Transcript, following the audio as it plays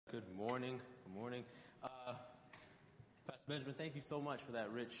Good morning. Good morning. Pastor Benjamin, thank you so much for that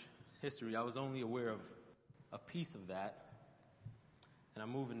rich history. I was only aware of a piece of that, and I'm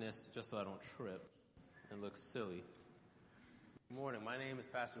moving this just so I don't trip and look silly. Good morning. My name is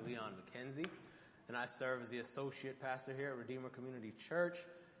Pastor Leon McKenzie, and I serve as the associate pastor here at Redeemer Community Church.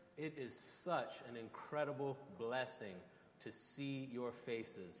 It is such an incredible blessing to see your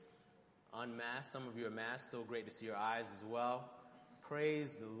faces unmasked. Some of you are masked. Still great to see your eyes as well.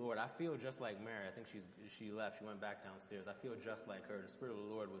 Praise the Lord. I feel just like Mary. I think she left. She went back downstairs. I feel just like her. The Spirit of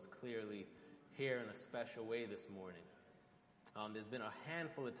the Lord was clearly here in a special way this morning. There's been a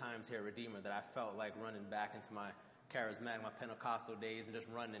handful of times here at Redeemer that I felt like running back into my charismatic, my Pentecostal days and just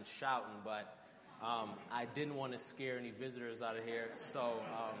running and shouting, but I didn't want to scare any visitors out of here.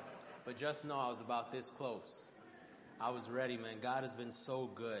 But just know I was about this close. I was ready, man. God has been so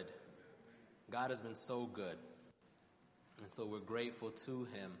good. God has been so good. And so we're grateful to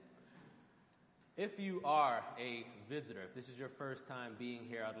him. If you are a visitor, if this is your first time being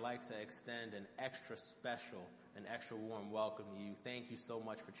here, I'd like to extend an extra special, an extra warm welcome to you. Thank you so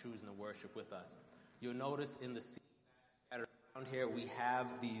much for choosing to worship with us. You'll notice in the seat around here, we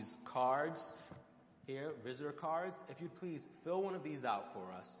have these cards here, visitor cards. If you'd please fill one of these out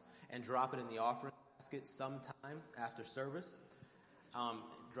for us and drop it in the offering basket sometime after service.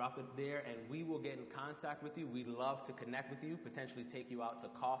 Drop it there and we will get in contact with you. We'd love to connect with you, potentially take you out to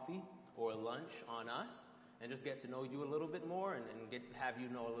coffee or lunch on us and just get to know you a little bit more and have you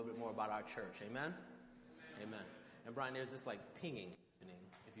know a little bit more about our church. Amen? Amen. And Brian, there's this like pinging happening,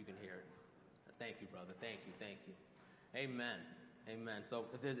 if you can hear it. Thank you, brother. Thank you. Amen. Amen. So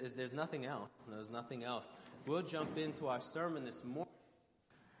if there's nothing else, we'll jump into our sermon this morning.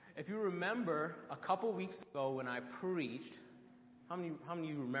 If you remember a couple weeks ago when I preached, how many of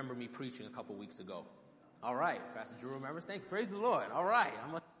you remember me preaching a couple weeks ago? All right. Pastor Drew remembers. Thank you. Praise the Lord. All right.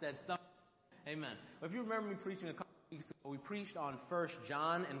 I must have said something. Amen. Well, if you remember me preaching a couple weeks ago, we preached on 1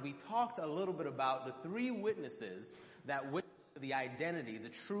 John, and we talked a little bit about the three witnesses that witness the identity, the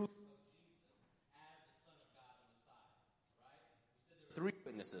truth of Jesus as the Son of God and Messiah. Right? We said there were three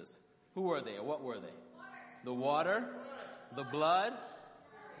witnesses. Who were they or what were they? The water, the blood,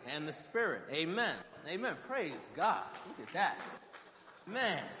 and the Spirit. Amen. Amen. Praise God. Look at that.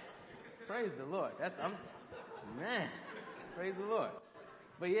 Man, praise the Lord. Praise the Lord.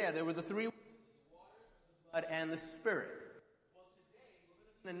 But yeah, there were the three, the water, the blood, and the Spirit. Well, today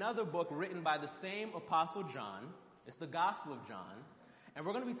we're going to look at another book written by the same Apostle John. It's the Gospel of John. And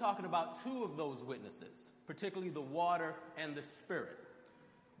we're going to be talking about two of those witnesses, particularly the water and the Spirit.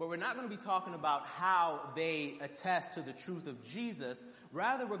 But we're not going to be talking about how they attest to the truth of Jesus.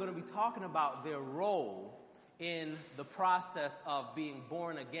 Rather, we're going to be talking about their role in the process of being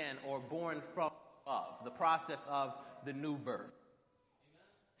born again or born from above, the process of the new birth.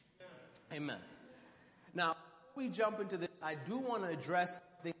 Amen. Amen. Now, before we jump into this, I do want to address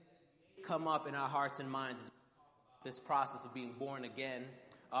things that come up in our hearts and minds as we talk about this process of being born again,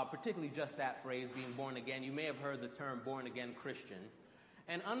 particularly just that phrase, being born again. You may have heard the term born again Christian.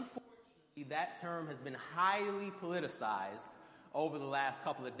 And unfortunately, that term has been highly politicized over the last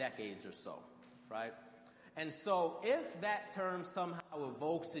couple of decades or so, right? And so if that term somehow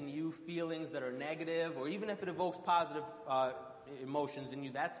evokes in you feelings that are negative, or even if it evokes positive emotions in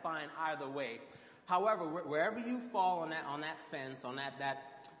you, that's fine either way. However, wherever you fall on that fence, on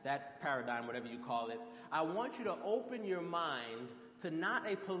that paradigm, whatever you call it, I want you to open your mind to not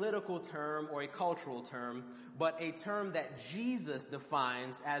a political term or a cultural term, but a term that Jesus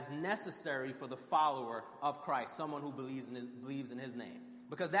defines as necessary for the follower of Christ, someone who believes in his name.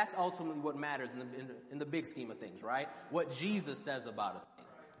 Because that's ultimately what matters in the big scheme of things, right? What Jesus says about a thing,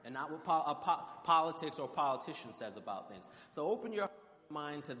 and not what politics or politician says about things. So open your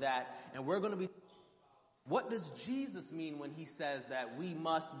mind to that, and we're going to be, what does Jesus mean when he says that we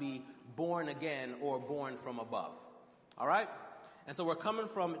must be born again or born from above? All right? And so we're coming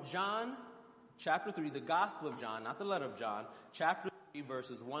from John chapter 3, the Gospel of John, not the letter of John, chapter 3,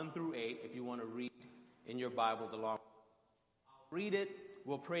 verses 1 through 8, if you want to read in your Bibles along. I'll read it.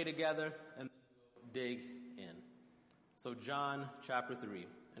 We'll pray together and dig in. So John chapter 3,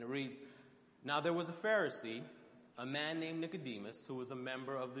 and it reads, Now there was a Pharisee, a man named Nicodemus, who was a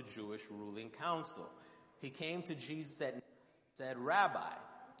member of the Jewish ruling council. He came to Jesus and said, Rabbi,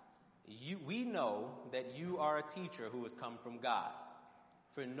 we know that you are a teacher who has come from God.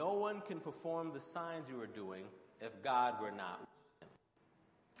 For no one can perform the signs you are doing if God were not with him.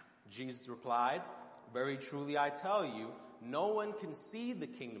 Jesus replied, Very truly I tell you, no one can see the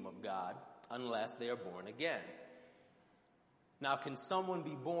kingdom of God unless they are born again. Now, can someone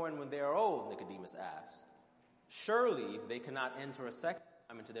be born when they are old? Nicodemus asked. Surely they cannot enter a second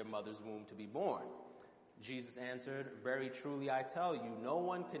come into their mother's womb to be born. Jesus answered, very truly I tell you, no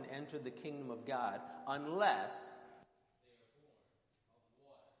one can enter the kingdom of God unless they are born of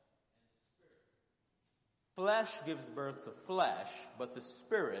water and the Spirit. Flesh gives birth to flesh, but the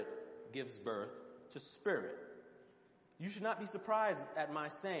Spirit gives birth to spirit. You should not be surprised at my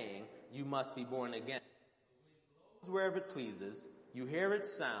saying, you must be born again. The wind blows wherever it pleases, you hear its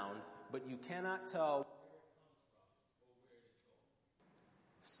sound, but you cannot tell where it comes from or where it is going.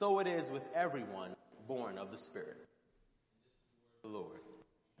 So it is with everyone born of the Spirit. This is the word of the Lord.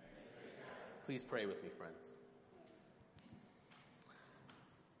 Please pray with me, friends.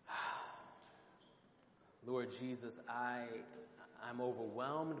 Lord Jesus, I'm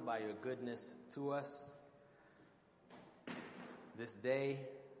overwhelmed by your goodness to us this day,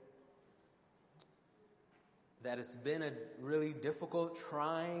 that it's been a really difficult,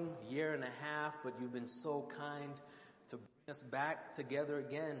 trying year and a half, but you've been so kind to bring us back together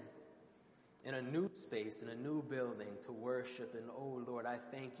again in a new space, in a new building to worship. And oh Lord, I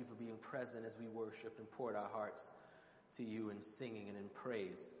thank you for being present as we worshiped and poured our hearts to you in singing and in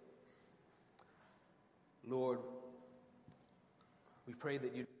praise. Lord, we pray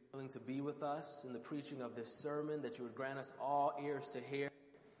that you'd be willing to be with us in the preaching of this sermon, that you would grant us all ears to hear.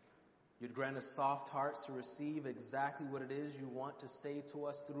 You'd grant us soft hearts to receive exactly what it is you want to say to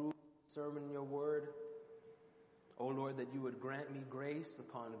us through the sermon and your word. Oh Lord, that you would grant me grace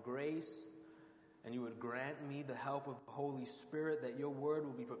upon grace, and you would grant me the help of the Holy Spirit, that your word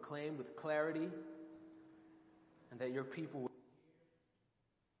will be proclaimed with clarity, and that your people would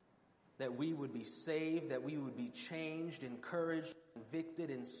that we would be saved, that we would be changed, encouraged, convicted,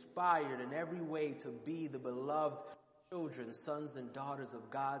 inspired in every way to be the beloved children, sons and daughters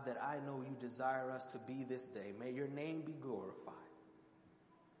of God that I know you desire us to be this day. May your name be glorified.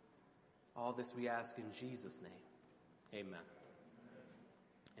 All this we ask in Jesus' name. Amen.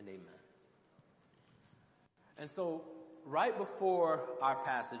 And amen. And so, right before our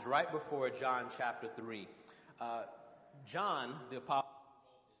passage, right before John chapter 3, John, the apostle,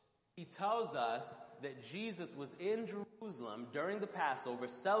 he tells us that Jesus was in Jerusalem during the Passover,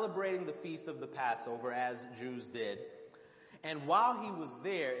 celebrating the feast of the Passover as Jews did. And while he was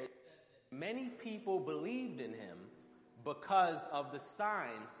there, it says that many people believed in him because of the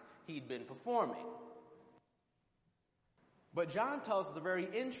signs he'd been performing. But John tells us a very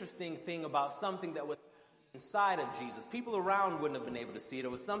interesting thing about something that was inside of Jesus. People around wouldn't have been able to see it.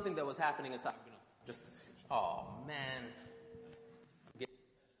 It was something that was happening inside. Oh, man.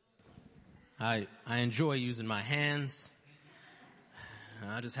 I enjoy using my hands.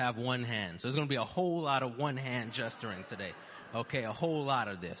 I just have one hand. So there's going to be a whole lot of one hand gesturing today. Okay, a whole lot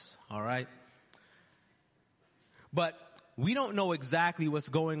of this. All right? But we don't know exactly what's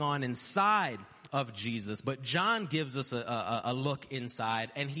going on inside of Jesus, but John gives us a look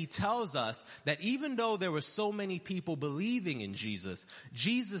inside, and he tells us that even though there were so many people believing in Jesus,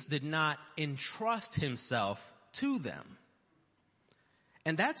 Jesus did not entrust himself to them.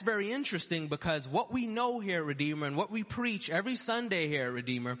 And that's very interesting, because what we know here at Redeemer and what we preach every Sunday here at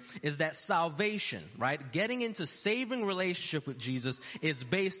Redeemer is that salvation, right? Getting into saving relationship with Jesus is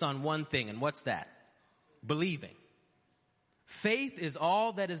based on one thing. And what's that? Believing. Faith is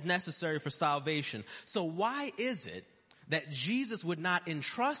all that is necessary for salvation. So why is it that Jesus would not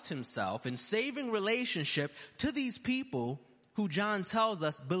entrust himself in saving relationship to these people who John tells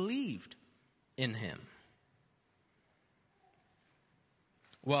us believed in him?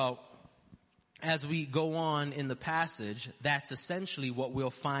 Well, as we go on in the passage, that's essentially what we'll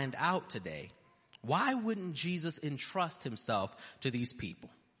find out today. Why wouldn't Jesus entrust himself to these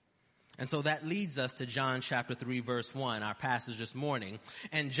people? And so that leads us to John chapter 3, verse 1, our passage this morning.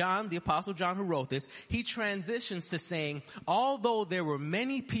 And John, the apostle John who wrote this, he transitions to saying, although there were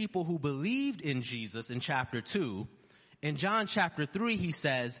many people who believed in Jesus in chapter 2, in John chapter 3 he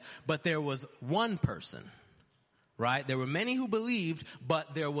says, but there was one person. Right? There were many who believed,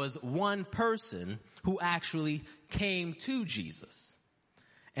 but there was one person who actually came to Jesus.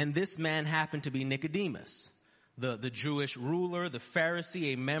 And this man happened to be Nicodemus, the Jewish ruler, the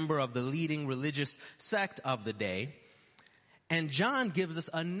Pharisee, a member of the leading religious sect of the day. And John gives us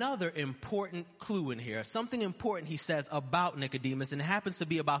another important clue in here, something important he says about Nicodemus, and it happens to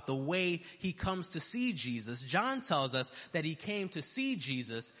be about the way he comes to see Jesus. John tells us that he came to see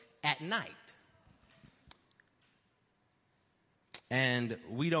Jesus at night. And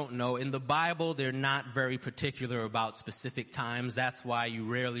we don't know. In the Bible, they're not very particular about specific times. That's why you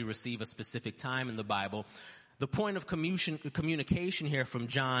rarely receive a specific time in the Bible. The point of communication here from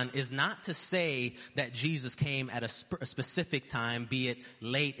John is not to say that Jesus came at a specific time, be it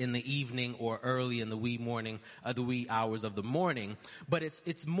late in the evening or early in the wee hours of the morning, but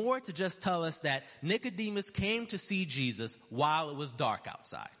it's more to just tell us that Nicodemus came to see Jesus while it was dark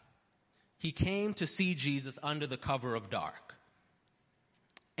outside. He came to see Jesus under the cover of dark.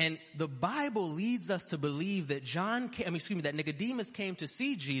 And the Bible leads us to believe that that Nicodemus came to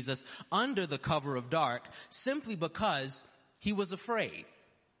see Jesus under the cover of dark simply because he was afraid.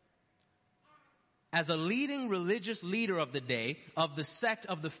 As a leading religious leader of the day, of the sect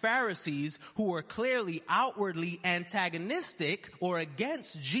of the Pharisees, who were clearly outwardly antagonistic or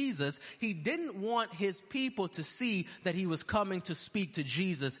against Jesus, he didn't want his people to see that he was coming to speak to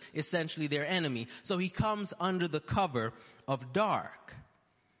Jesus, essentially their enemy. So he comes under the cover of dark.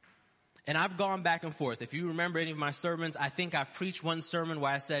 And I've gone back and forth. If you remember any of my sermons, I think I've preached one sermon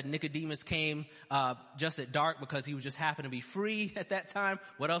where I said Nicodemus came just at dark because he was just happened to be free at that time.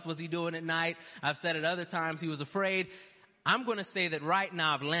 What else was he doing at night? I've said at other times he was afraid. I'm going to say that right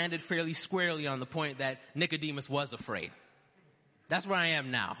now I've landed fairly squarely on the point that Nicodemus was afraid. That's where I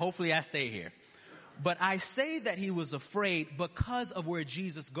am now. Hopefully I stay here. But I say that he was afraid because of where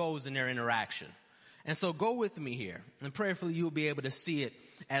Jesus goes in their interaction. And so go with me here, and prayerfully you'll be able to see it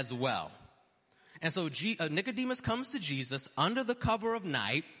as well. And so Nicodemus comes to Jesus under the cover of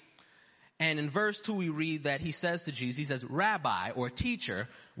night, and in verse 2 we read that he says to Jesus, he says, "Rabbi," or teacher,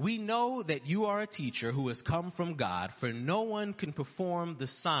 "we know that you are a teacher who has come from God, for no one can perform the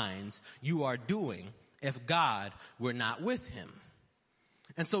signs you are doing if God were not with him."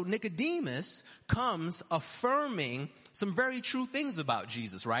 And so Nicodemus comes affirming some very true things about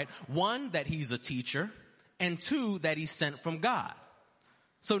Jesus, right? One, that he's a teacher, and two, that he's sent from God.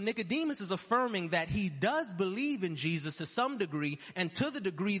 So Nicodemus is affirming that he does believe in Jesus to some degree, and to the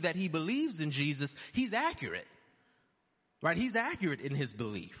degree that he believes in Jesus, he's accurate, right? He's accurate in his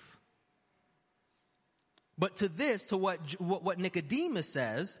belief. But to what Nicodemus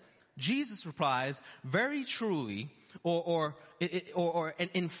says, Jesus replies, very truly, or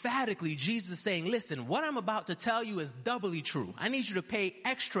emphatically, Jesus is saying, listen, what I'm about to tell you is doubly true. I need you to pay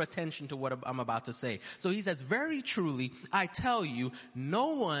extra attention to what I'm about to say. So he says, very truly, I tell you,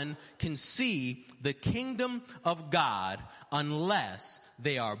 no one can see the kingdom of God unless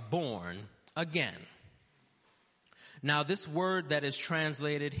they are born again. Now, this word that is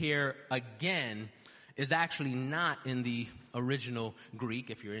translated here, again, is actually not in the original Greek,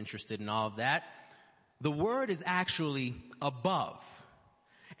 if you're interested in all of that. The word is actually above.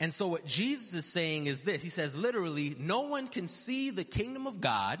 And so what Jesus is saying is this. He says literally, no one can see the kingdom of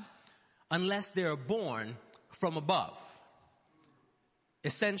God unless they're born from above.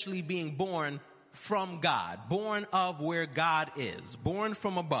 Essentially being born from God, born of where God is, born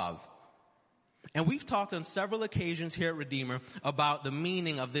from above. And we've talked on several occasions here at Redeemer about the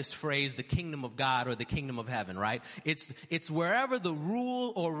meaning of this phrase, the kingdom of God or the kingdom of heaven, right? It's wherever the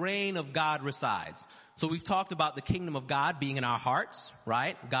rule or reign of God resides. So we've talked about the kingdom of God being in our hearts,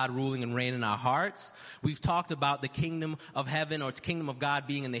 right? God ruling and reigning in our hearts. We've talked about the kingdom of heaven or the kingdom of God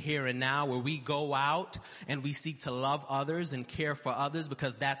being in the here and now, where we go out and we seek to love others and care for others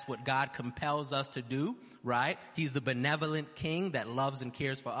because that's what God compels us to do, right? He's the benevolent king that loves and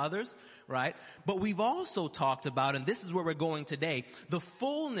cares for others, right? But we've also talked about, and this is where we're going today, the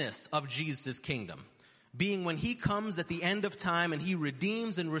fullness of Jesus' kingdom. Being when he comes at the end of time and he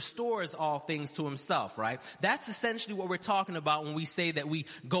redeems and restores all things to himself, right? That's essentially what we're talking about when we say that we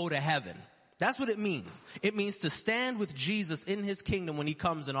go to heaven. That's what it means. It means to stand with Jesus in his kingdom when he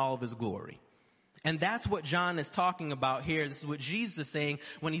comes in all of his glory. And that's what John is talking about here. This is what Jesus is saying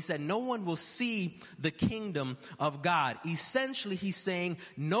when he said no one will see the kingdom of God. Essentially, he's saying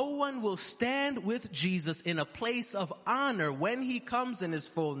no one will stand with Jesus in a place of honor when he comes in his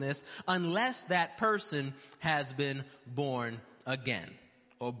fullness unless that person has been born again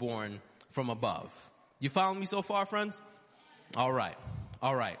or born from above. You following me so far, friends? All right.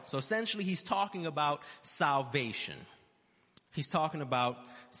 All right. So essentially, he's talking about salvation. He's talking about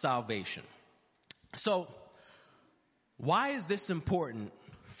salvation. So, why is this important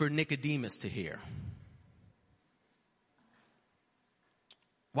for Nicodemus to hear?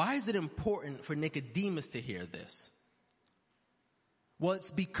 Why is it important for Nicodemus to hear this? Well,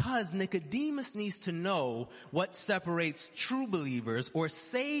 it's because Nicodemus needs to know what separates true believers or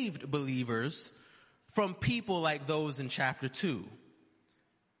saved believers from people like those in chapter 2.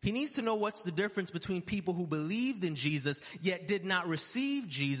 He needs to know what's the difference between people who believed in Jesus yet did not receive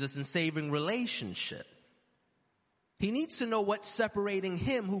Jesus in saving relationship. He needs to know what's separating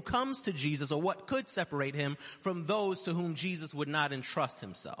him who comes to Jesus, or what could separate him from those to whom Jesus would not entrust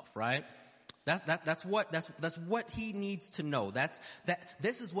himself, right? That's what he needs to know.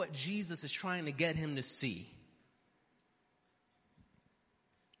 This is what Jesus is trying to get him to see.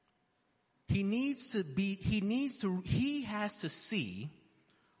 He has to see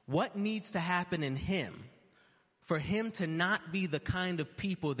what needs to happen in him for him to not be the kind of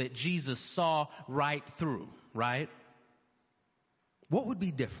people that Jesus saw right through, right? What would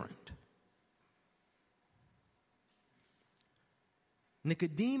be different?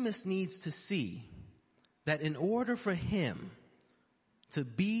 Nicodemus needs to see that in order for him to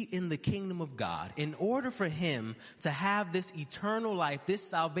be in the kingdom of God, in order for him to have this eternal life, this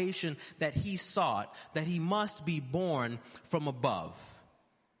salvation that he sought, that he must be born from above.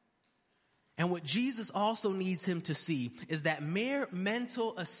 And what Jesus also needs him to see is that mere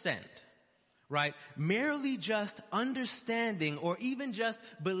mental assent, right? Merely just understanding or even just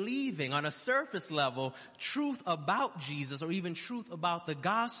believing on a surface level truth about Jesus or even truth about the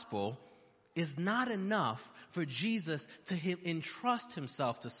gospel is not enough for Jesus to entrust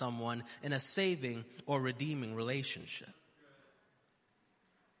himself to someone in a saving or redeeming relationship.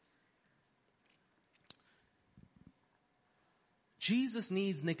 Jesus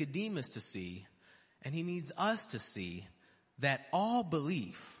needs Nicodemus to see, and he needs us to see, that all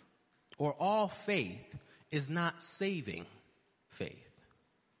belief or all faith is not saving faith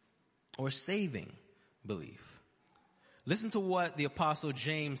or saving belief. Listen to what the Apostle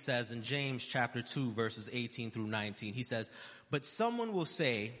James says in James chapter 2, verses 18 through 19. He says, "But someone will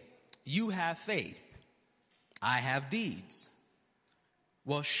say, 'You have faith. I have deeds.'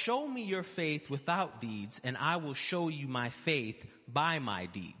 Well, show me your faith without deeds, and I will show you my faith by my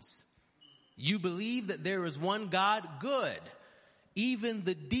deeds. You believe that there is one God? Good. Even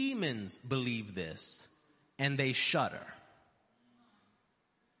the demons believe this, and they shudder."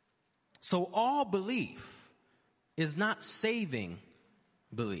 So all belief is not saving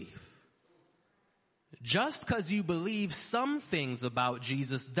belief. Just because you believe some things about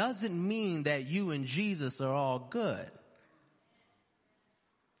Jesus doesn't mean that you and Jesus are all good.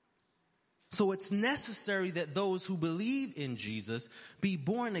 So it's necessary that those who believe in Jesus be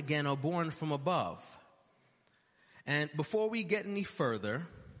born again or born from above. And before we get any further,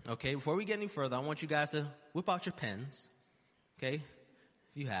 I want you guys to whip out your pens, okay,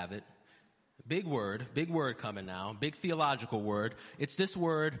 if you have it. Big word coming now, big theological word. It's this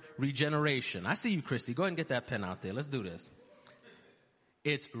word, regeneration. I see you, Christy. Go ahead and get that pen out there. Let's do this.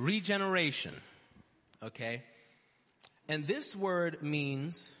 It's regeneration, okay? And this word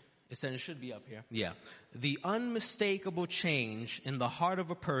means, it should be up here. Yeah. The unmistakable change in the heart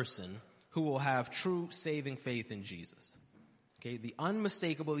of a person who will have true saving faith in Jesus. Okay? The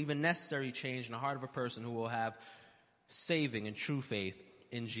unmistakable, even necessary change in the heart of a person who will have saving and true faith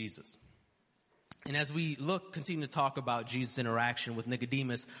in Jesus. And as we continue to talk about Jesus' interaction with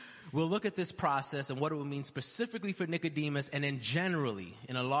Nicodemus, we'll look at this process and what it would mean specifically for Nicodemus, and then generally,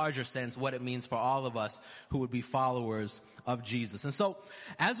 in a larger sense, what it means for all of us who would be followers of Jesus. And so,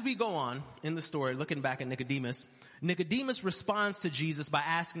 as we go on in the story, looking back at Nicodemus responds to Jesus by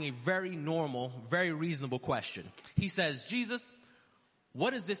asking a very normal, very reasonable question. He says, "Jesus,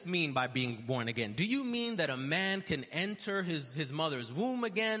 what does this mean by being born again? Do you mean that a man can enter his mother's womb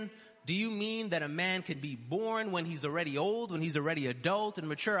again? Do you mean that a man can be born when he's already old, when he's already adult and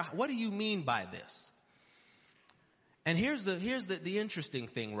mature? What do you mean by this?" And here's the interesting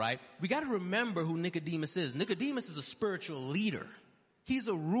thing, right? We got to remember who Nicodemus is. Nicodemus is a spiritual leader. He's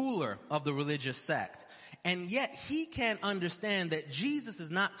a ruler of the religious sect. And yet he can't understand that Jesus is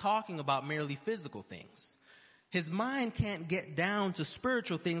not talking about merely physical things. His mind can't get down to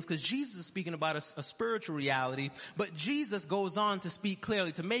spiritual things because Jesus is speaking about a spiritual reality. But Jesus goes on to speak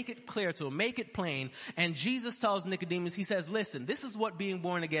clearly, to make it clear to him, make it plain. And Jesus tells Nicodemus, he says, "Listen, this is what being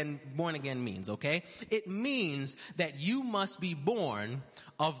born again means, okay? It means that you must be born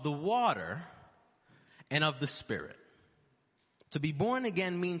of the water and of the Spirit." To be born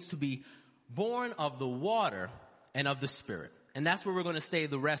again means to be born of the water and of the Spirit. And that's where we're going to stay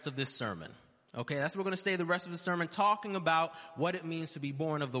the rest of this sermon. Okay, that's where we're going to stay the rest of the sermon, talking about what it means to be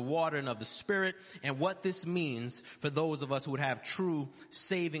born of the water and of the Spirit, and what this means for those of us who would have true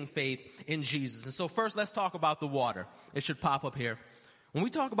saving faith in Jesus. And so first, let's talk about the water. It should pop up here. When we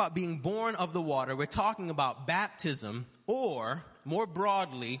talk about being born of the water, we're talking about baptism, or more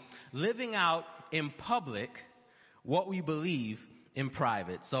broadly, living out in public what we believe in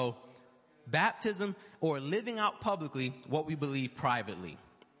private. So baptism, or living out publicly what we believe privately.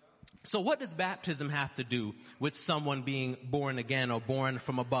 So what does baptism have to do with someone being born again or born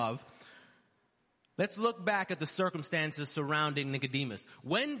from above? Let's look back at the circumstances surrounding Nicodemus.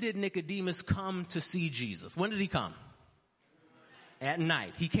 When did Nicodemus come to see Jesus? When did he come? At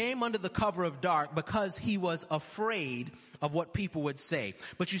night. He came under the cover of dark because he was afraid of what people would say.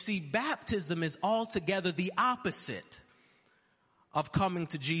 But you see, baptism is altogether the opposite of coming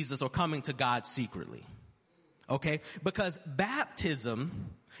to Jesus or coming to God secretly. Okay? Because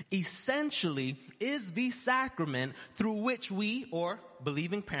baptism essentially is the sacrament through which we, or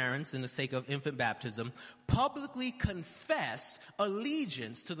believing parents in the sake of infant baptism, publicly confess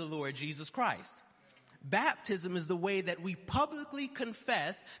allegiance to the Lord Jesus Christ. Baptism is the way that we publicly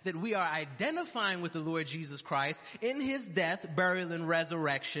confess that we are identifying with the Lord Jesus Christ in his death, burial, and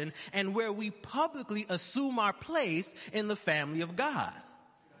resurrection, and where we publicly assume our place in the family of God.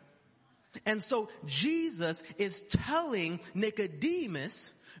 And so Jesus is telling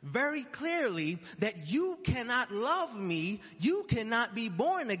Nicodemus very clearly that you cannot love me, you cannot be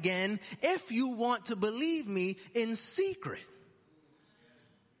born again if you want to believe me in secret.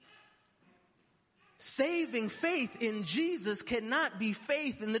 Saving faith in Jesus cannot be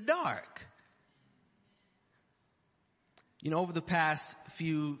faith in the dark. You know, over the past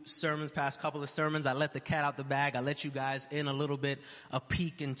few sermons, past couple of sermons, I let the cat out the bag. I let you guys in a little bit, a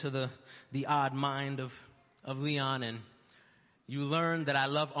peek into the odd mind of Leon, and you learned that I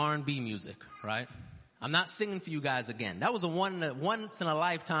love R&B music, right? I'm not singing for you guys again. That was a once in a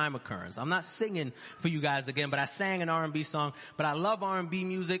lifetime occurrence. I'm not singing for you guys again, but I sang an R&B song. But I love R&B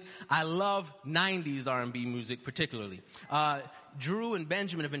music. I love 90s R&B music particularly. Drew and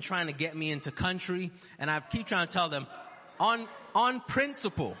Benjamin have been trying to get me into country, and I keep trying to tell them, on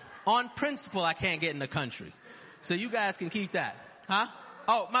principle, I can't get into country. So you guys can keep that. Huh?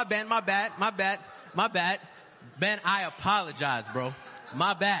 Oh, my bad. Ben, I apologize, bro.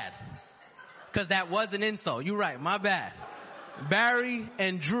 My bad. Cause that was an insult. You're right. My bad. Barry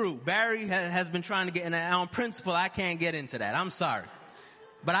and Drew. Barry has been trying to get in that. On principle, I can't get into that. I'm sorry.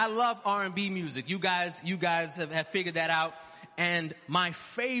 But I love R&B music. You guys have figured that out. And my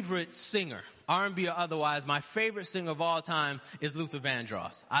favorite singer, R&B or otherwise, my favorite singer of all time is Luther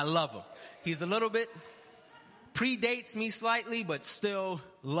Vandross. I love him. He's a little bit predates me slightly, but still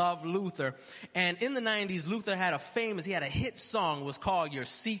love Luther. And in the 90s, Luther had a hit song was called Your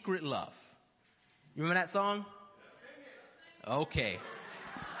Secret Love. You remember that song? Okay.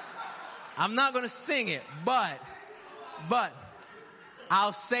 I'm not going to sing it, but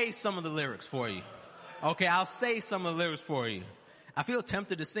I'll say some of the lyrics for you. Okay, I'll say some of the lyrics for you. I feel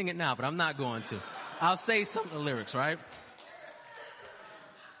tempted to sing it now, but I'm not going to. I'll say some of the lyrics, right?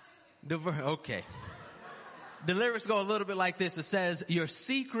 Okay. The lyrics go a little bit like this. It says, your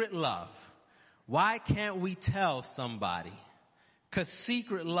secret love. Why can't we tell somebody? 'Cause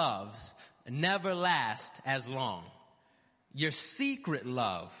secret loves never last as long. Your secret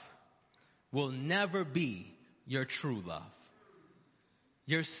love will never be your true love.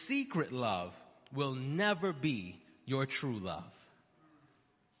 Your secret love will never be your true love.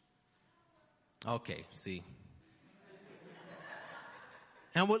 Okay, see.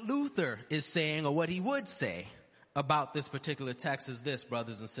 And what Luther is saying, or what he would say about this particular text is this,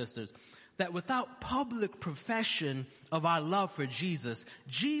 brothers and sisters, that without public profession of our love for Jesus,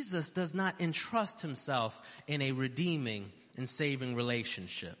 Jesus does not entrust himself in a redeeming and saving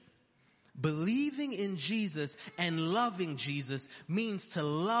relationship. Believing in Jesus and loving Jesus means to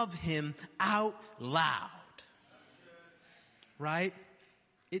love him out loud. Right?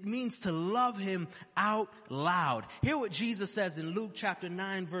 It means to love him out loud. Hear what Jesus says in Luke chapter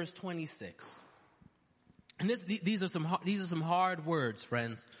 9, verse 26. And these are some hard words,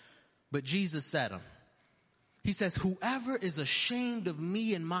 friends. But Jesus said them. He says, whoever is ashamed of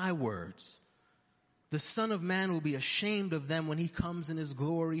me and my words, the Son of Man will be ashamed of them when he comes in his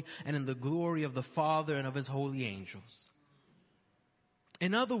glory and in the glory of the Father and of his holy angels.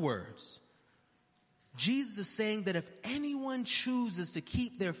 In other words, Jesus is saying that if anyone chooses to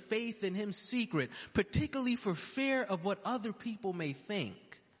keep their faith in him secret, particularly for fear of what other people may think,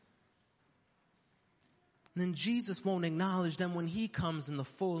 then Jesus won't acknowledge them when he comes in the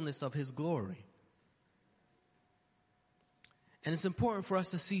fullness of his glory. And it's important for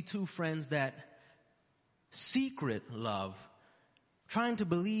us to see too, friends, that secret love, trying to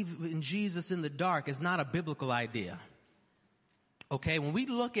believe in Jesus in the dark, is not a biblical idea. Okay, when we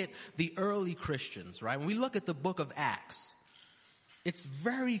look at the early Christians, right, when we look at the book of Acts, it's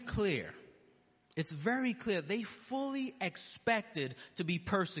very clear. It's very clear they fully expected to be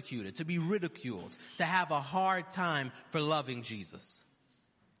persecuted, to be ridiculed, to have a hard time for loving Jesus.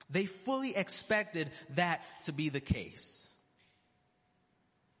 They fully expected that to be the case.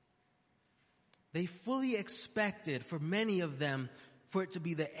 They fully expected, for many of them, for it to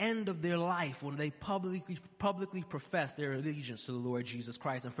be the end of their life when they publicly professed their allegiance to the Lord Jesus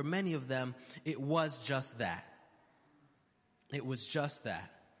Christ. And for many of them, it was just that. It was just that.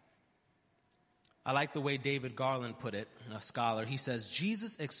 I like the way David Garland put it, a scholar. He says,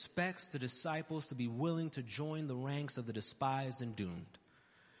 Jesus expects the disciples to be willing to join the ranks of the despised and doomed.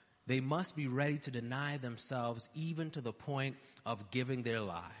 They must be ready to deny themselves even to the point of giving their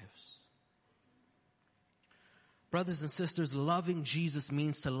lives. Brothers and sisters, loving Jesus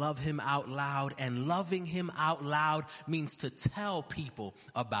means to love him out loud, and loving him out loud means to tell people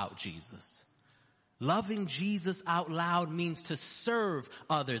about Jesus. Loving Jesus out loud means to serve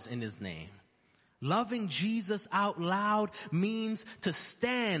others in his name. Loving Jesus out loud means to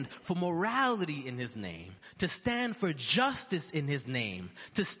stand for morality in his name, to stand for justice in his name,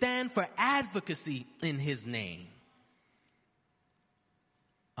 to stand for advocacy in his name.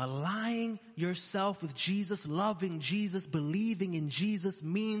 Aligning yourself with Jesus, loving Jesus, believing in Jesus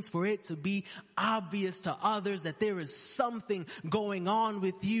means for it to be obvious to others that there is something going on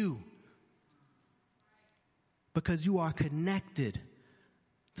with you, because you are connected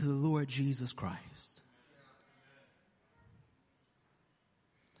to the Lord Jesus Christ.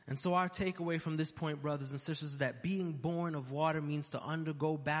 And so our takeaway from this point, brothers and sisters, is that being born of water means to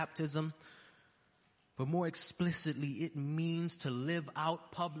undergo baptism, but more explicitly, it means to live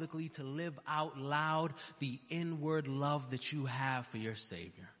out publicly, to live out loud the inward love that you have for your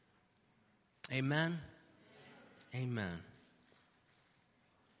Savior. Amen? Amen.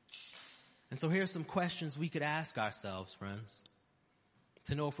 And so here are some questions we could ask ourselves, friends,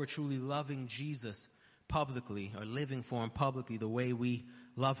 to know if we're truly loving Jesus publicly or living for him publicly the way we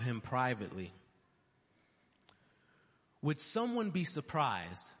love him privately. Would someone be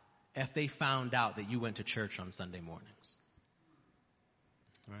surprised if they found out that you went to church on Sunday mornings?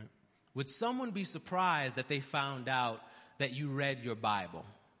 Right? Would someone be surprised if they found out that you read your Bible?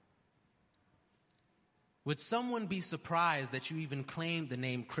 Would someone be surprised that you even claimed the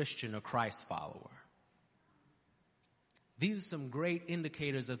name Christian or Christ follower? These are some great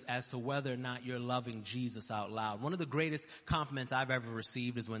indicators as to whether or not you're loving Jesus out loud. One of the greatest compliments I've ever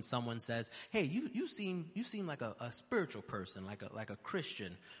received is when someone says, "Hey, you seem like a spiritual person, like a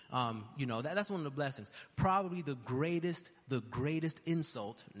Christian." That's one of the blessings. Probably the greatest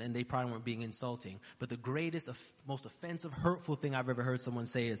insult, and they probably weren't being insulting, but the greatest, most offensive, hurtful thing I've ever heard someone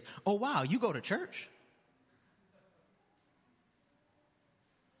say is, "Oh wow, you go to church?"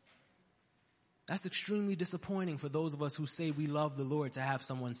 That's extremely disappointing for those of us who say we love the Lord to have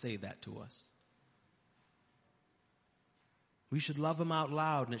someone say that to us. We should love him out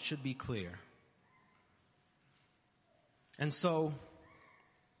loud, and it should be clear. And so,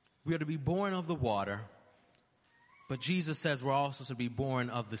 we are to be born of the water, but Jesus says we're also to be born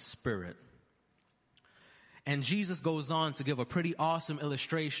of the Spirit. And Jesus goes on to give a pretty awesome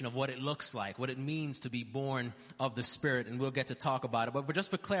illustration of what it looks like, what it means to be born of the Spirit, and we'll get to talk about it. But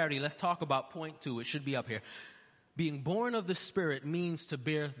just for clarity, let's talk about point 2. It should be up here. Being born of the Spirit means to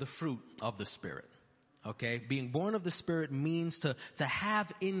bear the fruit of the Spirit. Okay? Being born of the Spirit means to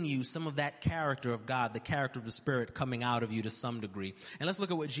have in you some of that character of God, the character of the Spirit coming out of you to some degree. And let's look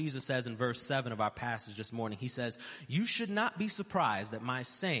at what Jesus says in verse 7 of our passage this morning. He says, "You should not be surprised at my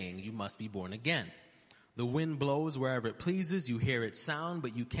saying you must be born again. The wind blows wherever it pleases. You hear its sound,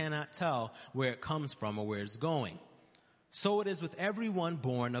 but you cannot tell where it comes from or where it's going. So it is with everyone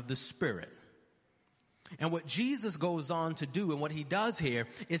born of the Spirit." And what Jesus goes on to do, and what he does here,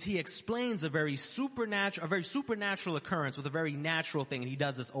 is he explains a very supernatural occurrence with a very natural thing. And he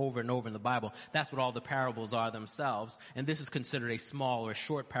does this over and over in the Bible. That's what all the parables are themselves. And this is considered a small or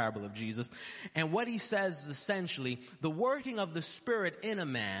short parable of Jesus. And what he says is essentially, the working of the Spirit in a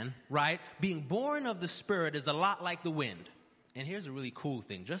man, right? Being born of the Spirit is a lot like the wind. And here's a really cool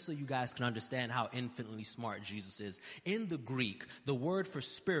thing, just so you guys can understand how infinitely smart Jesus is. In the Greek, the word for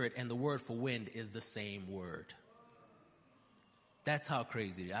spirit and the word for wind is the same word. That's how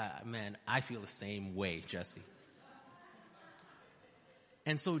crazy. I feel the same way, Jesse.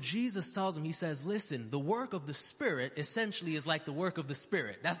 And so Jesus tells him, he says, listen, the work of the Spirit essentially is like the work of the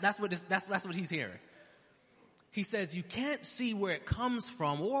Spirit. That's what he's hearing. He says, you can't see where it comes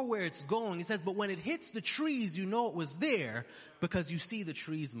from or where it's going. He says, but when it hits the trees, you know it was there because you see the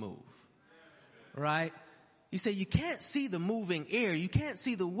trees move. Right? You say, you can't see the moving air. You can't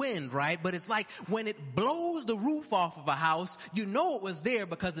see the wind, right? But it's like when it blows the roof off of a house, you know it was there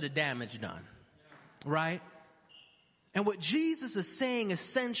because of the damage done. Right? And what Jesus is saying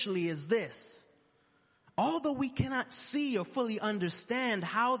essentially is this. Although we cannot see or fully understand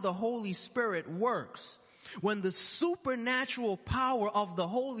how the Holy Spirit works, when the supernatural power of the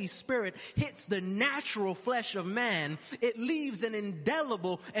Holy Spirit hits the natural flesh of man, it leaves an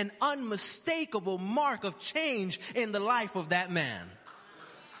indelible and unmistakable mark of change in the life of that man.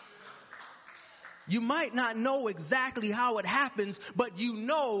 You might not know exactly how it happens, but you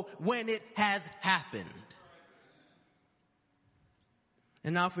know when it has happened.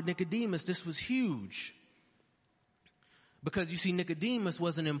 And now for Nicodemus, this was huge. Because you see, Nicodemus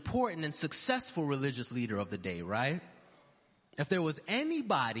was an important and successful religious leader of the day, right? If there was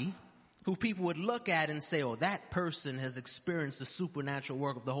anybody who people would look at and say, oh, that person has experienced the supernatural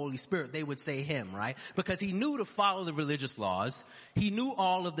work of the Holy Spirit, they would say him, right? Because he knew to follow the religious laws. He knew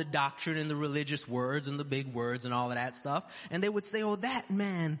all of the doctrine and the religious words and the big words and all of that stuff. And they would say, oh, that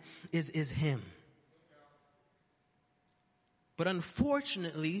man is him. But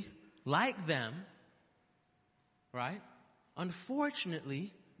unfortunately, like them, right?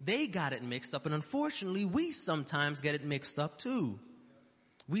 Unfortunately, they got it mixed up, and unfortunately, we sometimes get it mixed up too.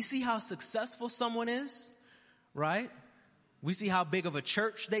 We see how successful someone is, right? We see how big of a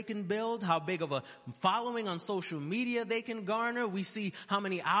church they can build, how big of a following on social media they can garner. We see how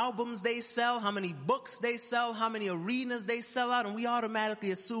many albums they sell, how many books they sell, how many arenas they sell out, and we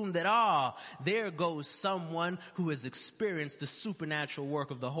automatically assume that, there goes someone who has experienced the supernatural work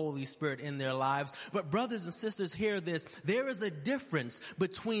of the Holy Spirit in their lives. But brothers and sisters, hear this. There is a difference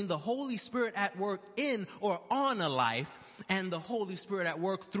between the Holy Spirit at work in or on a life and the Holy Spirit at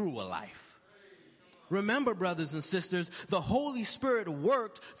work through a life. Remember, brothers and sisters, the Holy Spirit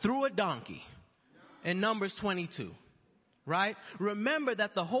worked through a donkey in Numbers 22, right? Remember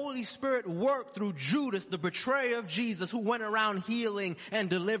that the Holy Spirit worked through Judas, the betrayer of Jesus, who went around healing and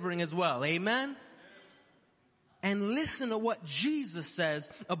delivering as well. Amen? And listen to what Jesus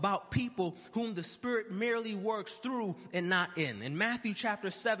says about people whom the Spirit merely works through and not in. In Matthew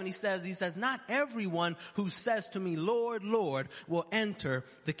chapter 7, he says, not everyone who says to me, Lord, Lord, will enter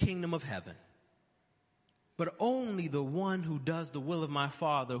the kingdom of heaven, but only the one who does the will of my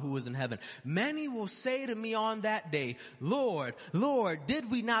Father who is in heaven. Many will say to me on that day, Lord, Lord, did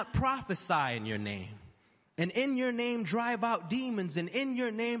we not prophesy in your name? And in your name drive out demons, and in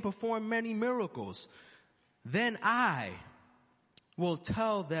your name perform many miracles? Then I will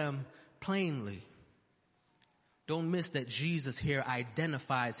tell them plainly. Don't miss that Jesus here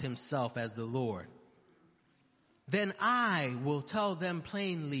identifies himself as the Lord. Then I will tell them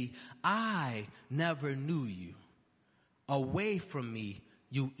plainly, I never knew you. Away from me,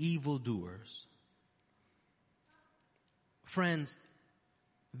 you evildoers. Friends,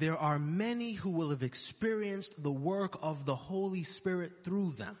 there are many who will have experienced the work of the Holy Spirit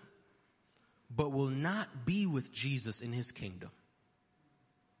through them, but will not be with Jesus in his kingdom.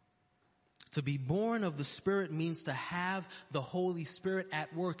 To be born of the Spirit means to have the Holy Spirit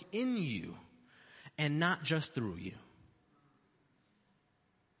at work in you, and not just through you.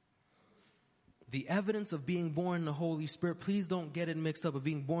 The evidence of being born in the Holy Spirit, please don't get it mixed up, of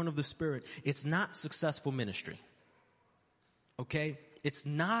being born of the Spirit. It's not successful ministry. Okay? It's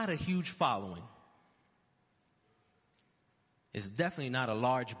not a huge following. It's definitely not a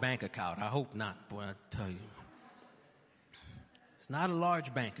large bank account. I hope not, boy, I tell you. It's not a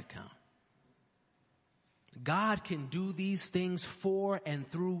large bank account. God can do these things for and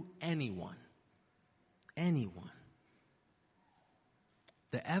through anyone. Anyone.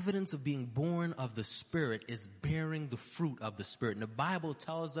 The evidence of being born of the Spirit is bearing the fruit of the Spirit. And the Bible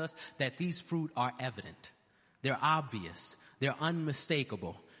tells us that these fruit are evident. They're obvious. They're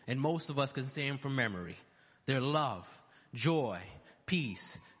unmistakable. And most of us can say them from memory. They're love, joy,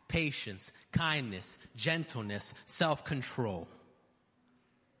 peace, patience, kindness, gentleness, self-control.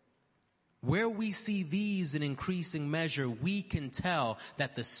 Where we see these in increasing measure, we can tell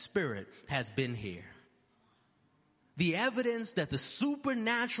that the Spirit has been here. The evidence that the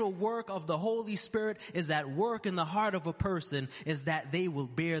supernatural work of the Holy Spirit is at work in the heart of a person is that they will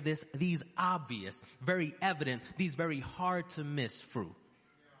bear these obvious, very evident, these very hard to miss fruit.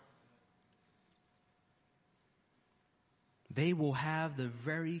 They will have the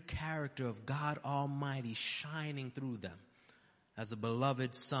very character of God Almighty shining through them as a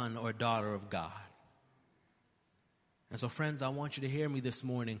beloved son or daughter of God. And so, friends, I want you to hear me this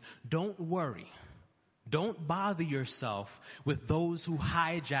morning. Don't worry. Don't bother yourself with those who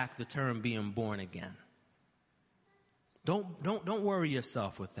hijack the term being born again. Don't worry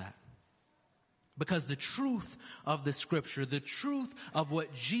yourself with that. Because the truth of the scripture, the truth of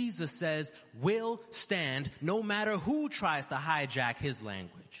what Jesus says will stand no matter who tries to hijack his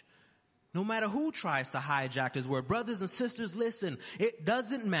language. No matter who tries to hijack his word. Brothers and sisters, listen, it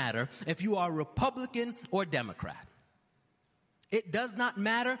doesn't matter if you are Republican or Democrat. It does not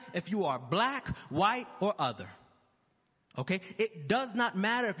matter if you are black, white, or other. Okay? It does not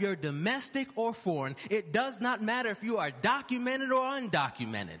matter if you're domestic or foreign. It does not matter if you are documented or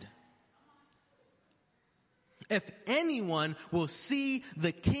undocumented. If anyone will see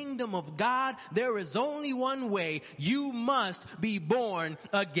the kingdom of God, there is only one way. You must be born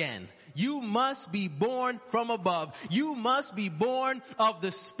again. You must be born from above. You must be born of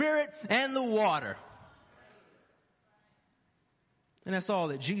the Spirit and the water. And that's all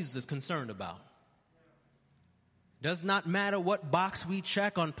that Jesus is concerned about. Does not matter what box we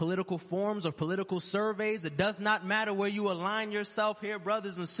check on political forms or political surveys. It does not matter where you align yourself here,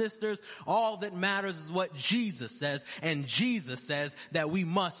 brothers and sisters. All that matters is what Jesus says. And Jesus says that we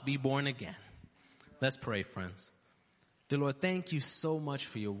must be born again. Let's pray, friends. Dear Lord, thank you so much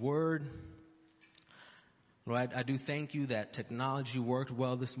for your word. Lord, I do thank you that technology worked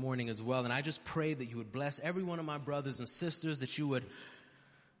well this morning as well. And I just pray that you would bless every one of my brothers and sisters, that you would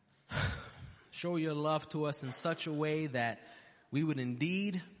show your love to us in such a way that we would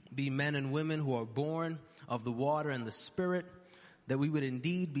indeed be men and women who are born of the water and the Spirit, that we would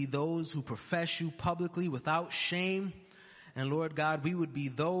indeed be those who profess you publicly without shame. And Lord God, we would be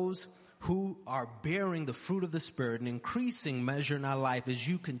those who are bearing the fruit of the Spirit in increasing measure in our life as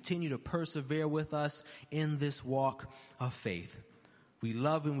you continue to persevere with us in this walk of faith. We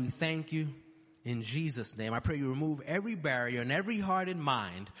love and we thank you. In Jesus' name, I pray you remove every barrier and every heart and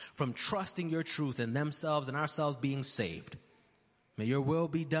mind from trusting your truth in themselves and ourselves being saved. May your will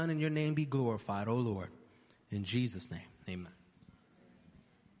be done and your name be glorified, O Lord. In Jesus' name, amen.